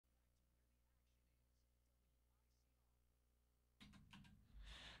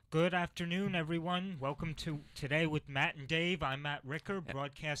Good afternoon, everyone. Welcome to Today with Matt and Dave. I'm Matt Ricker,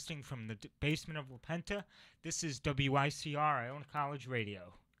 broadcasting from the basement of La Penta. This is WICR, Iona College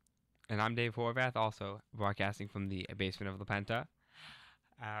Radio. And I'm Dave Horvath, also broadcasting from the basement of La Penta.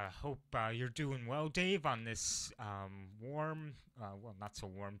 Hope you're doing well, Dave, on this warm, not so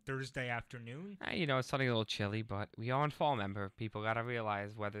warm, Thursday afternoon. It's starting a little chilly, but we are in fall, member. People gotta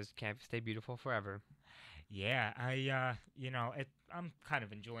realize weathers can't stay beautiful forever. Yeah, I'm kind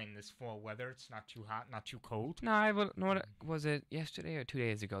of enjoying this fall weather. It's not too hot, not too cold. No, I would, know what was it yesterday or 2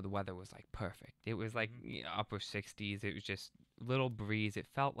 days ago? The weather was like perfect. It was like upper 60s. It was just little breeze. It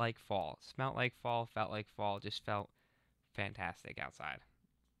felt like fall. Smelled like fall. Felt like fall. Just felt fantastic outside.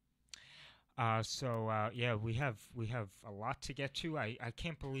 Yeah, we have a lot to get to. I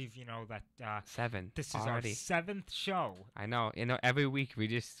can't believe that Seven this is already. our seventh show. I know. Every week we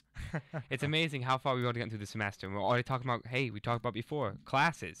just. It's amazing how far we've already gotten through the semester. And we're already talking about, hey, we talked about before,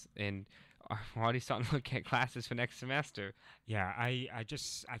 classes. And we're already starting to look at classes for next semester. Yeah, I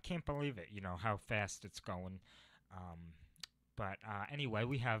can't believe it. You know how fast it's going. But anyway,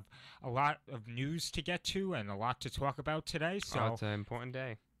 we have a lot of news to get to and a lot to talk about today. So It's an important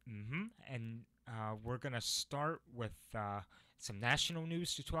day. And we're going to start with some national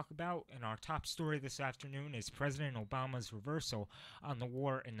news to talk about. And our top story this afternoon is President Obama's reversal on the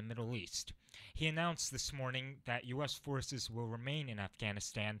war in the Middle East. He announced this morning that U.S. forces will remain in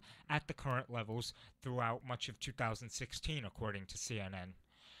Afghanistan at the current levels throughout much of 2016, according to CNN.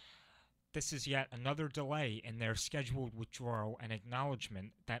 This is yet another delay in their scheduled withdrawal and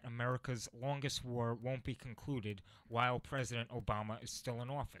acknowledgement that America's longest war won't be concluded while President Obama is still in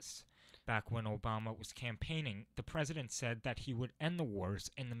office. Back when Obama was campaigning, the president said that he would end the wars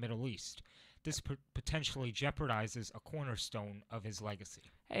in the Middle East. This potentially jeopardizes a cornerstone of his legacy.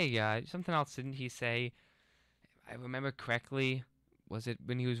 Hey, something else, didn't he say? I remember correctly. Was it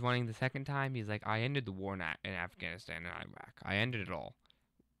when he was running the second time? He's like, I ended the war in Afghanistan and Iraq. I ended it all.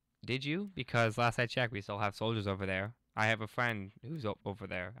 Did you? Because last I checked, we still have soldiers over there. I have a friend who's over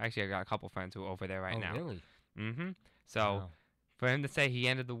there. Actually, I got a couple friends who are over there right now. Oh, really? Mm-hmm. So, Wow. for him to say he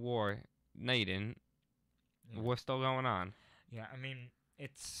ended the war, no, you didn't. Yeah. The war's still going on. Yeah, I mean,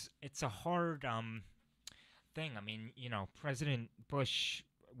 it's a hard thing. I mean, President Bush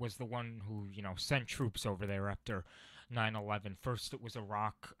was the one who, sent troops over there after 9/11. First it was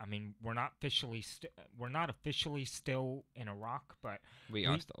Iraq. I mean, we're not officially still in Iraq, but We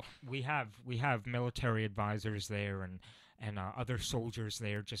are still. we have military advisors there and other soldiers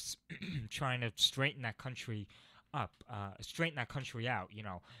there just trying to straighten that country up, straighten that country out,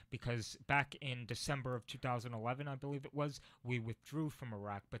 because back in December of 2011, I believe it was, we withdrew from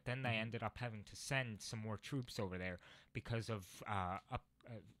Iraq, but then they ended up having to send some more troops over there because of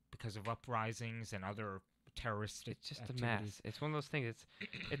uprisings and other terrorist It's just activities. a mess. It's one of those things.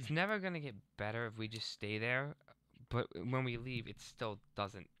 It's never gonna get better if we just stay there. But when we leave, it still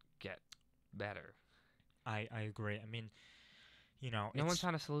doesn't get better. I agree. I mean, No it's one's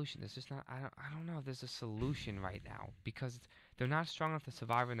found a solution. There's just not. I don't know if there's a solution right now because they're not strong enough to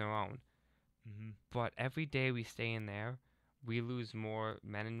survive on their own. mhm, But every day we stay in there, we lose more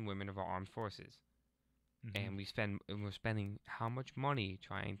men and women of our armed forces, mhm, and we're spending how much money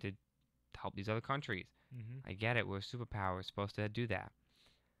trying to help these other countries. mhm. I get it. We're a superpower. We're supposed to do that,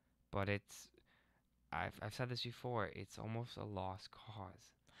 but I've said this before. It's almost a lost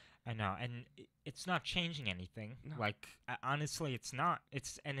cause. I know, and it's not changing anything. No. Like honestly, it's not.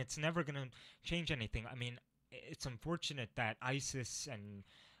 It's never gonna change anything. I mean, it's unfortunate that ISIS and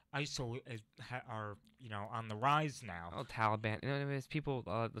ISIL are on the rise now. Oh, Taliban. There's people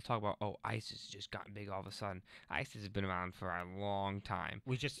that talk about, oh, ISIS has just gotten big all of a sudden. ISIS has been around for a long time.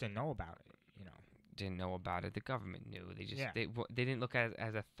 We just didn't know about it. Didn't know about it. The government knew. They just Yeah. they didn't look at it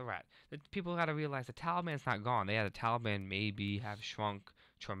as a threat. The people got to realize the Taliban's not gone. The Taliban maybe have shrunk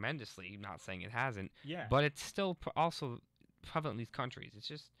tremendously. Not saying it hasn't, Yeah. but it's still also prevalent in these countries. It's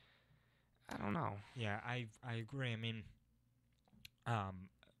just I don't know. Yeah, I agree. I mean, um,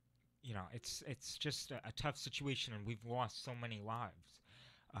 it's just a tough situation, and we've lost so many lives.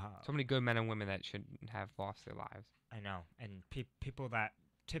 So many good men and women that shouldn't have lost their lives. I know, and people that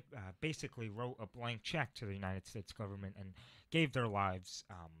basically wrote a blank check to the United States government and gave their lives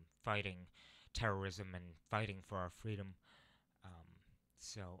fighting terrorism and fighting for our freedom.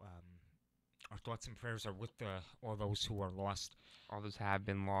 Our thoughts and prayers are with all those who are lost. All those have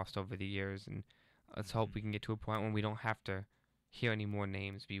been lost over the years, and let's hope we can get to a point when we don't have to hear any more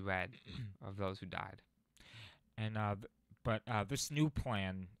names be read of those who died. And but this new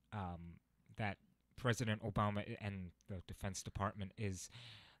plan that President Obama and the Defense Department is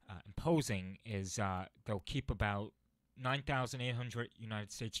imposing is they'll keep about 9,800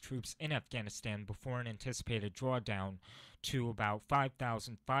 United States troops in Afghanistan before an anticipated drawdown to about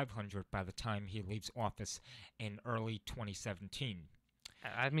 5,500 by the time he leaves office in early 2017.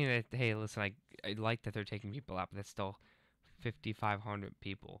 I mean, hey, listen, I like that they're taking people out, but that's still 5,500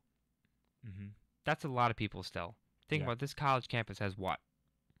 people. Mm-hmm. That's a lot of people still. Think Yeah. about this college campus has what?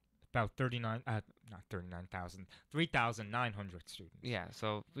 About 3,900 students. Yeah,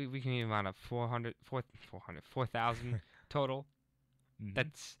 so we can even round up 4,000 total. Mhm.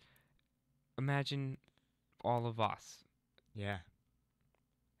 That's, imagine all of us. Yeah,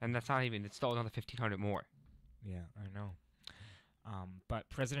 And that's not even, it's still another 1,500 more. yeah, I know. But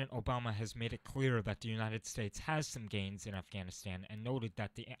President Obama has made it clear that the United States has some gains in Afghanistan and noted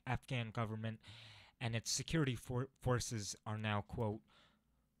that the Afghan government and its security forces are now, quote,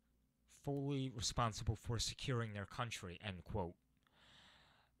 fully responsible for securing their country, end quote.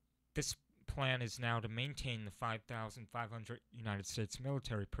 This plan is now to maintain the 5,500 United States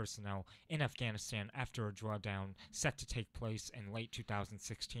military personnel in Afghanistan after a drawdown set to take place in late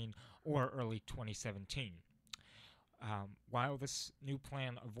 2016 or early 2017. While this new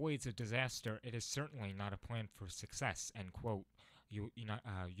plan avoids a disaster, it is certainly not a plan for success, end quote,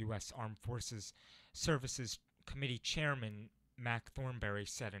 U.S. Armed Forces Services Committee Chairman Mac Thornberry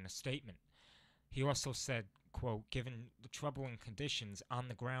said in a statement. He also said, quote, given the troubling conditions on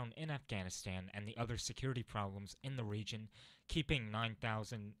the ground in Afghanistan and the other security problems in the region, keeping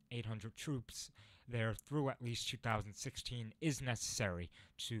 9,800 troops there through at least 2016 is necessary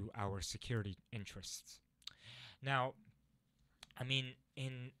to our security interests. Now, I mean,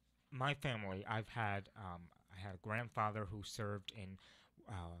 in my family, I had a grandfather who served in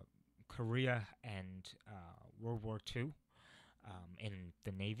Korea and World War II in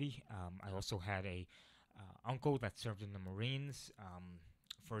the Navy. I also had a uncle that served in the Marines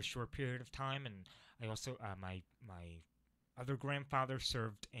for a short period of time, and I also my other grandfather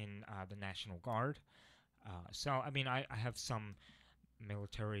served in the National Guard. So I mean, I have some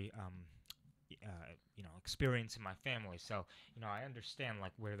military experience in my family, so I understand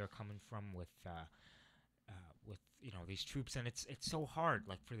like where they're coming from with these troops, and it's so hard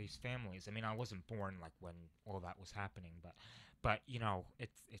like for these families. I mean, I wasn't born like when all that was happening, but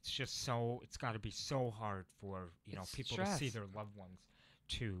it's just it's got to be so hard for It's people stress. to see their loved ones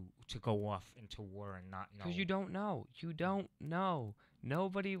to go off into war and not know. Because you don't know. You don't know.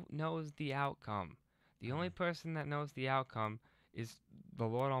 Nobody knows the outcome. The only person that knows the outcome is the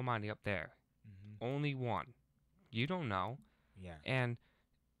Lord Almighty up there. Mm-hmm. Only one. You don't know. Yeah. And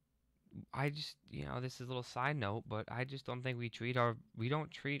I just, this is a little side note, but I just don't think we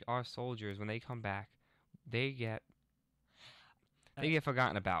don't treat our soldiers when they come back. They get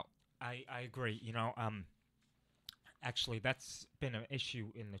forgotten about. I agree. Actually, that's been an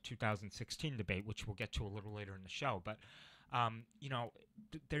issue in the 2016 debate, which we'll get to a little later in the show. But,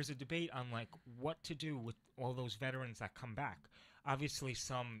 there's a debate on like what to do with all those veterans that come back. Obviously,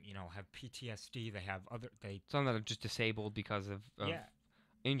 some have PTSD. They have Some that are just disabled because of yeah.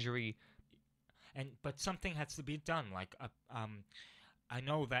 injury. But something has to be done. Like, I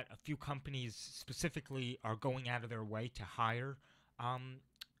know that a few companies specifically are going out of their way to hire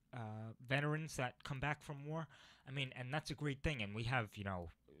veterans that come back from war. I mean, and that's a great thing. And we have,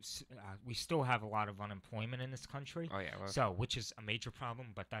 we still have a lot of unemployment in this country. Oh yeah. Well, so, which is a major problem,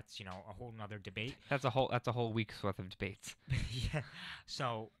 but that's a whole nother debate. That's a whole week's worth of debates. Yeah.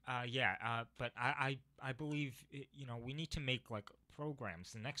 So, but I believe we need to make like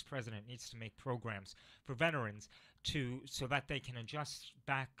programs. The next president needs to make programs for veterans so that they can adjust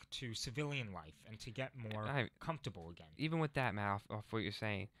back to civilian life and to get more comfortable again. Even with that, Matt, off what you're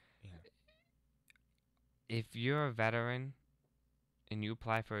saying, yeah. If you're a veteran and you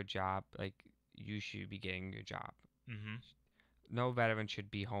apply for a job, like, you should be getting your job. Mm-hmm. No veteran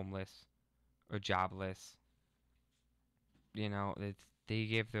should be homeless or jobless. They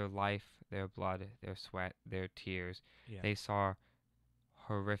give their life, their blood, their sweat, their tears. Yeah. They saw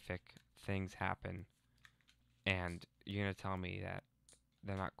horrific things happen, and you're gonna tell me that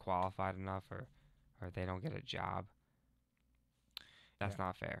they're not qualified enough or they don't get a job? That's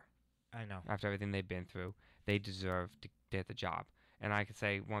not fair. I know. After everything they've been through, they deserve to get the job. And I can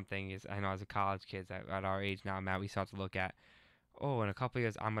say one thing is, I know as a college kids at our age now, Matt, we start to look at, in a couple of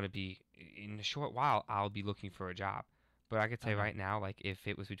years, in a short while, I'll be looking for a job. But I could say right now, like, if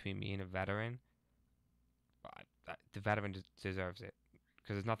it was between me and a veteran, the veteran deserves it.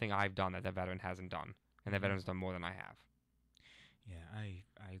 Because there's nothing I've done that the veteran hasn't done. And the veteran's done more than I have. Yeah, I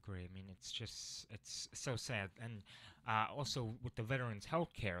agree. I mean, it's so sad. And also with the veterans'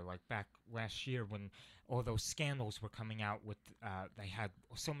 health care, like back last year when all those scandals were coming out with, they had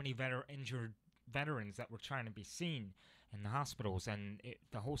so many injured veterans that were trying to be seen in the hospitals, and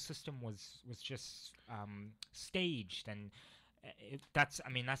the whole system was just staged, and that's, I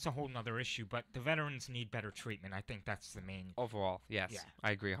mean, that's a whole nother issue. But the veterans need better treatment. I think that's the main. Overall, yes, Yeah.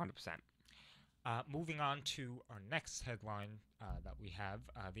 I agree 100%. Moving on to our next headline that we have,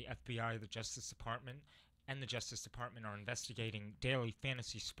 the FBI, the Justice Department, and the Justice Department are investigating daily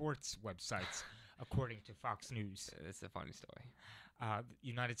fantasy sports websites, according to Fox News. It's a funny story. The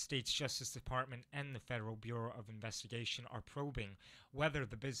United States Justice Department and the Federal Bureau of Investigation are probing whether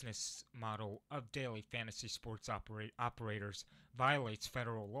the business model of daily fantasy sports operators violates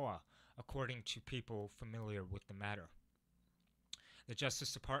federal law, according to people familiar with the matter. The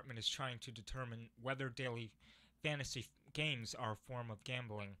Justice Department is trying to determine whether daily fantasy games are a form of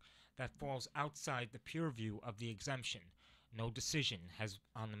gambling that falls outside the purview of the exemption. No decision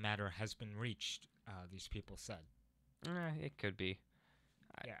on the matter has been reached, these people said. It could be.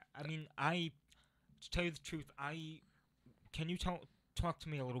 Yeah, I mean, to tell you the truth, can you talk to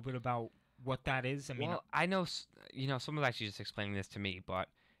me a little bit about what that is? I mean, Well, I know, someone's actually just explaining this to me, but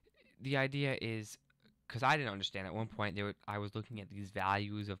the idea is, because I didn't understand at one point, I was looking at these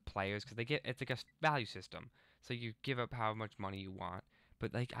values of players, because it's like a value system. So you give up how much money you want,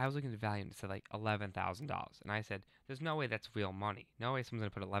 but like I was looking at the value and it said like $11,000, and I said, "There's no way that's real money. No way someone's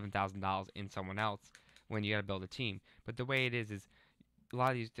gonna put $11,000 in someone else when you gotta build a team." But the way it is a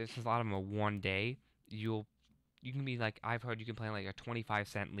lot of these, there's a lot of them are one day. You can be like, I've heard you can play in like a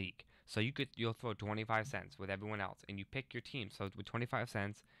 25-cent league. So you'll throw 25 cents with everyone else, and you pick your team. So with 25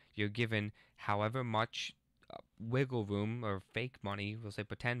 cents, you're given however much wiggle room or fake money, we'll say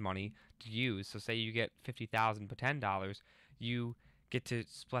pretend money, to use. So say you get 50,000 pretend dollars, you get to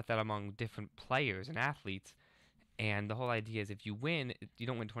split that among different players and athletes. And the whole idea is if you win, you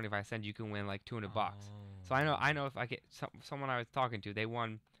don't win 25 cents, you can win like $200. So I know if I get someone I was talking to, they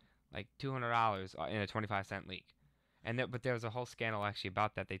won like $200 in a 25-cent league. But there was a whole scandal actually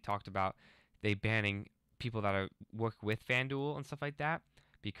about that. They talked about they banning people that work with FanDuel and stuff like that,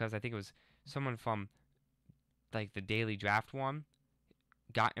 because I think it was someone from like the Daily Draft one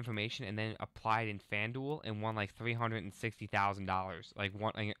got information and then applied in FanDuel and won like $360,000 like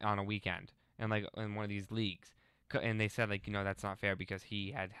on a weekend, and like in one of these leagues. And they said like, that's not fair because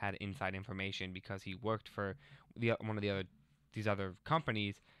he had inside information because he worked for one of these other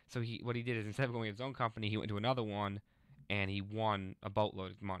companies. So what he did is, instead of going to his own company, he went to another one and he won a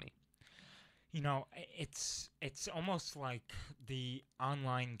boatload of money. It's almost like the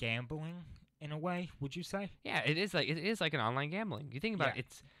online gambling in a way, would you say? Yeah, it is like an online gambling. You think about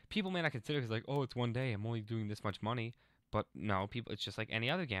it, people may not consider it as like, oh, it's one day, I'm only doing this much money. But no, it's just like any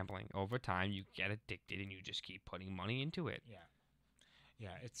other gambling. Over time, you get addicted and you just keep putting money into it.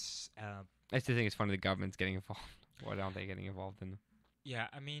 Yeah, it's. I still think it's funny the government's getting involved. What aren't they getting involved in? Yeah,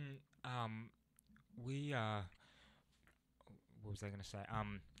 I mean, we. What was I gonna say?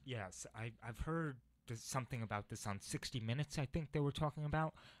 Yes, I've heard something about this on 60 Minutes. I think they were talking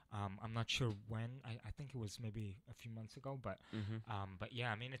about. I'm not sure when. I think it was maybe a few months ago. But but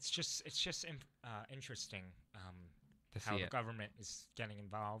yeah, I mean, it's just interesting. How the government is getting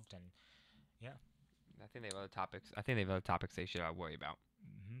involved, and yeah. I think they have other topics. I think they have other topics they should worry about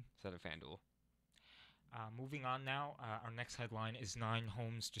instead of FanDuel. Moving on now, our next headline is 9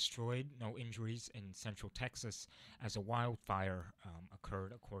 homes destroyed, no injuries in Central Texas as a wildfire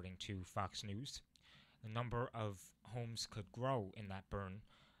occurred, according to Fox News. The number of homes could grow in that burn,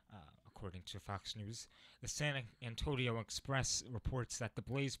 according to Fox News. The San Antonio Express reports that the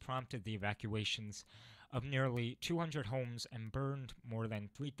blaze prompted the evacuations of nearly 200 homes and burned more than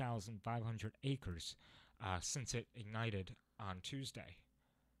 3,500 acres since it ignited on Tuesday.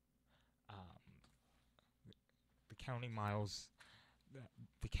 The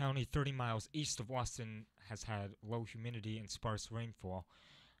county 30 miles east of Austin has had low humidity and sparse rainfall.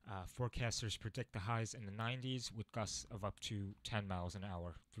 Forecasters predict the highs in the 90s with gusts of up to 10 miles an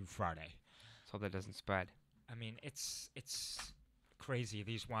hour through Friday. So that doesn't spread. I mean, it's crazy.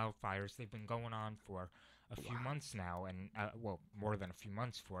 These wildfires, they've been going on for a few months now, and more than a few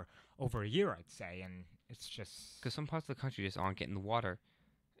months, for over a year, I'd say, and it's just because some parts of the country just aren't getting the water.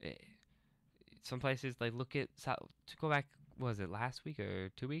 Some places, like, look at to go back, was it last week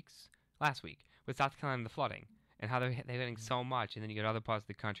or 2 weeks? Last week with South Carolina, the flooding, and how they're getting so much, and then you get other parts of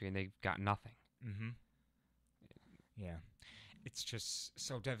the country and they've got nothing. Yeah. It's just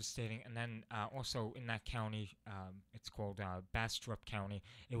so devastating. And then also in that county, it's called Bastrop County.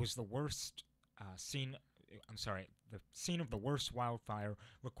 It was the worst scene of the worst wildfire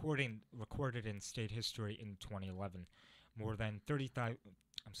recorded in state history in 2011. More than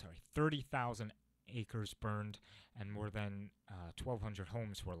 30,000 acres burned and more than 1,200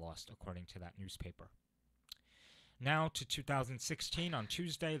 homes were lost, according to that newspaper. Now to 2016. On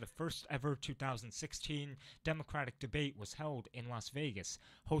Tuesday, the first ever 2016 Democratic debate was held in Las Vegas,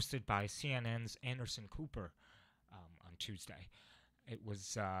 hosted by CNN's Anderson Cooper on Tuesday. It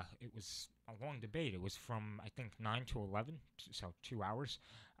was a long debate. It was from I think 9 to 11, so 2 hours.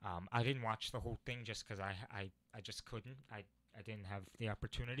 I didn't watch the whole thing just because I just couldn't. I didn't have the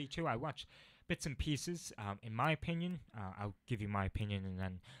opportunity to. I watched bits and pieces. In my opinion, I'll give you my opinion and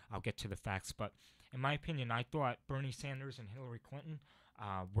then I'll get to the facts. But in my opinion, I thought Bernie Sanders and Hillary Clinton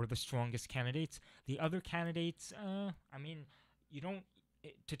were the strongest candidates. The other candidates, I mean, you don't.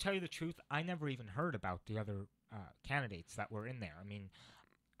 To tell you the truth, I never even heard about the other candidates that were in there. I mean,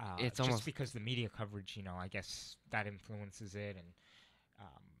 It's just almost because the media coverage, I guess that influences it, and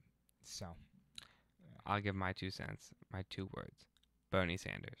so I'll give my 2 cents, my 2 words. Bernie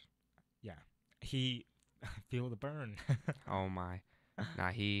Sanders. yeah, he feel the burn. Oh my.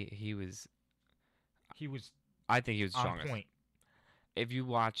 Nah, he was. He was I think he was the on strongest. point. If you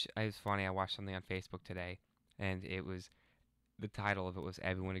watch, it's funny. I watched something on Facebook today, and it was the title of it was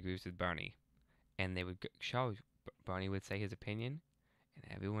 "Everyone Agrees with Bernie," and they would show Bernie would say his opinion,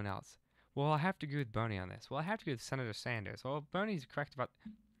 and everyone else. Well, I have to agree with Bernie on this. Well, I have to agree with Senator Sanders. Well, Bernie's correct about.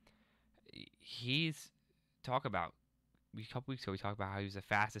 He's talk about a couple weeks ago. We talked about how he was the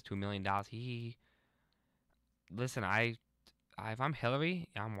fastest to $1 million. He listen. If I'm Hillary,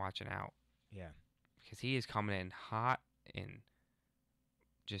 I'm watching out Yeah, because he is coming in hot and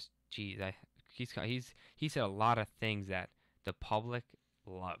just geez. He said a lot of things that the public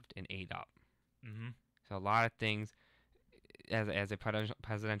loved and ate up. mm-hmm. So a lot of things as a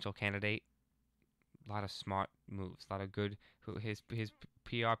presidential candidate, a lot of smart moves, a lot of good. His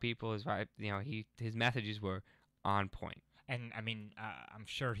PR people is right. His messages were on point. And I mean, I'm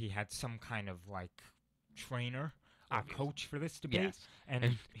sure he had some kind of like trainer or Obvious. coach for this debate. Yes, And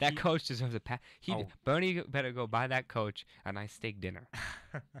and that he- coach deserves a pat. Oh. Bernie better go buy that coach a nice steak dinner.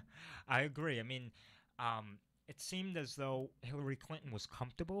 I agree. I mean, it seemed as though Hillary Clinton was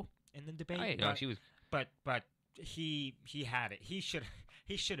comfortable in the debate, Oh, yeah, no, but, she was. but he had it. He should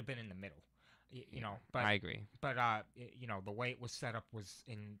have been in the middle. But I agree. the way it was set up was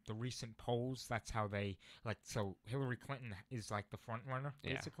in the recent polls. That's how they So Hillary Clinton is like the front runner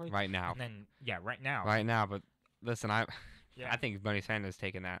Yeah, basically. right now. And then right now. Right now, but listen, I Yeah. think Bernie Sanders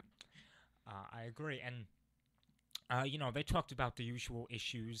taking that. I agree, and they talked about the usual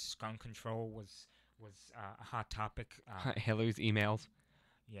issues. Gun control was a hot topic. Hillary's emails.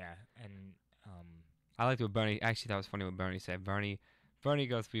 Yeah, and I liked what Bernie. Actually, that was funny what Bernie said. Bernie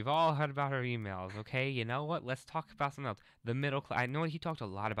goes, "We've all heard about her emails. Okay, you know what? Let's talk about something else. The middle class. I know he talked a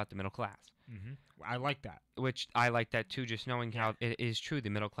lot about the middle class, I like that. which I like that too. Just knowing how it is true, the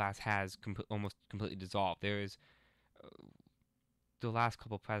middle class has almost completely dissolved. There is the last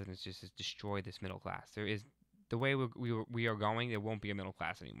couple presidents just has destroyed this middle class. There is the way we are going. There won't be a middle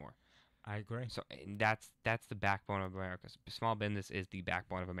class anymore. I agree. So and that's the backbone of America. Small business is the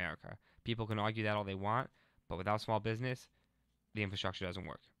backbone of America. People can argue that all they want, but without small business, the infrastructure doesn't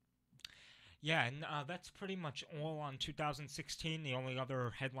work. Yeah, and that's pretty much all on 2016. The only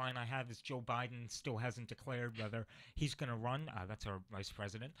other headline I have is Joe Biden still hasn't declared whether he's going to run. That's our vice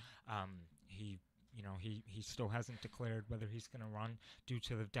president. He still hasn't declared whether he's going to run due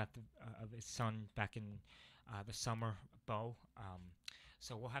to the death of his son back in the summer, Bo.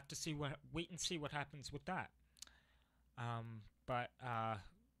 So we'll have to wait and see what happens with that. But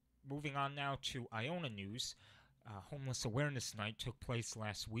moving on now to Iona news. Homeless Awareness Night took place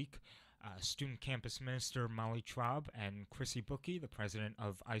last week. Student Campus Minister Molly Traub and Chrissy Bookie, the president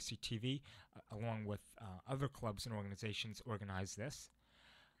of ICTV, along with other clubs and organizations, organized this.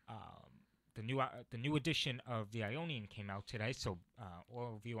 The new edition of the Ionian came out today, so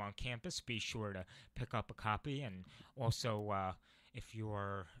all of you on campus, be sure to pick up a copy. And also, if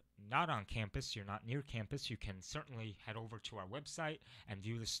you're not on campus, you're not near campus, you can certainly head over to our website and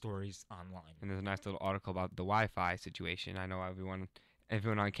view the stories online. And there's a nice little article about the Wi-Fi situation. I know everyone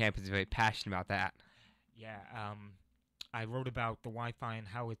on campus is very passionate about that. Yeah, I wrote about the Wi-Fi and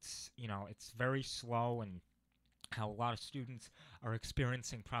how it's very slow and how a lot of students are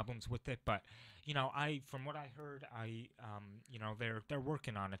experiencing problems with it. But from what I heard, they're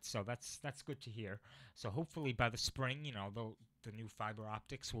working on it, so that's good to hear. So hopefully by the spring, the new fiber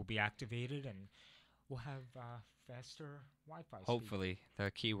optics will be activated and we'll have faster Wi-Fi speed. Hopefully,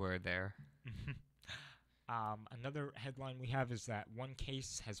 the key word there. Another headline we have is that one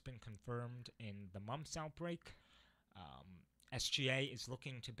case has been confirmed in the mumps outbreak. SGA is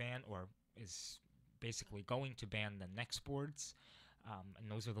looking to ban, or is basically going to ban, the Next boards. And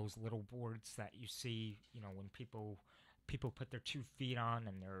those are those little boards that you see, when people put their 2 feet on,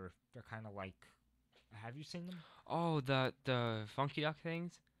 and they're kind of like. Have you seen them? Oh, the funky duck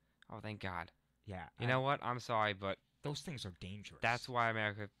things. Oh, thank God. Yeah. You know what? I'm sorry, but Those things are dangerous. that's why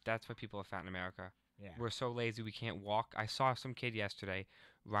America. That's why people are fat in America. Yeah. We're so lazy we can't walk. I saw some kid yesterday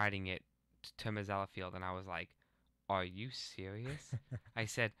riding it to Mazzella Field, and I was like, "Are you serious?" I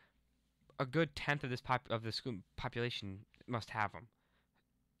said, "A good tenth of the school population must have them.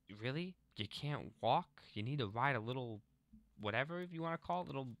 Really? You can't walk? You need to ride a little, whatever you want to call it,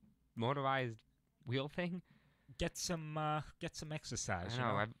 little motorized wheel thing." Get some exercise. I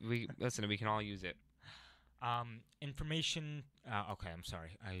know. We listen. We can all use it. Information. Okay, I'm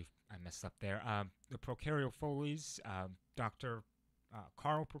sorry. I messed up there. The Procario-Foley's, Dr.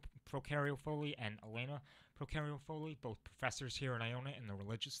 Carl Procario-Foley and Elena Procario-Foley, both professors here at Iona in the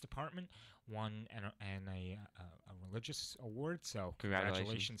religious department, won a religious award. So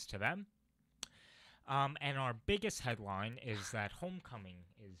congratulations to them. And our biggest headline is that homecoming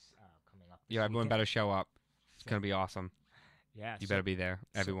is coming up. Yeah, everyone better show up. It's gonna be awesome. Yeah, You better be there,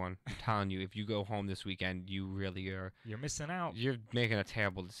 everyone. I'm telling you, if you go home this weekend, you really are. You're missing out. You're making a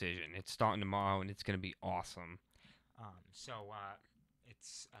terrible decision. It's starting tomorrow, and it's gonna be awesome.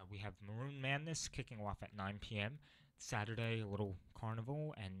 We have Maroon Madness kicking off at 9 p.m. Saturday, a little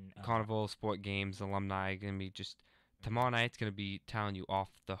carnival and Carnival, sport games, alumni gonna be just tomorrow night's gonna be telling you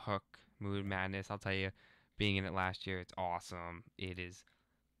off the hook. Maroon Madness. I'll tell you, being in it last year, it's awesome. It is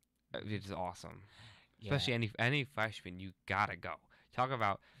awesome. Especially any freshman, you gotta go. Talk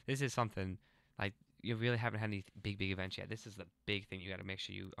about this is something like you really haven't had any big events yet. This is the big thing you got to make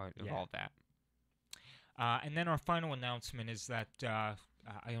sure you are involved at. And then our final announcement is that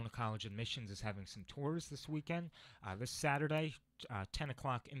Iona College Admissions is having some tours this weekend. This Saturday, 10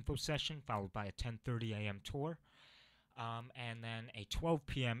 o'clock info session followed by a 10:30 a.m. tour. And then a 12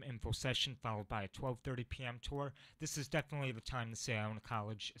 p.m. info session followed by a 12:30 p.m. tour. This is definitely the time to see Iona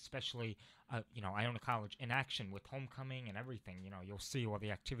College, especially Iona College in action with homecoming and everything. You'll see all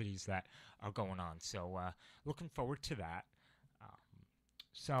the activities that are going on. So looking forward to that.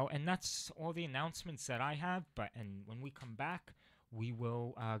 And that's all the announcements that I have. And when we come back, we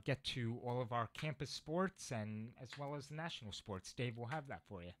will get to all of our campus sports and as well as the national sports. Dave will have that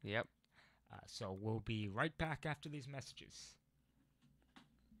for you. Yep. So we'll be right back after these messages.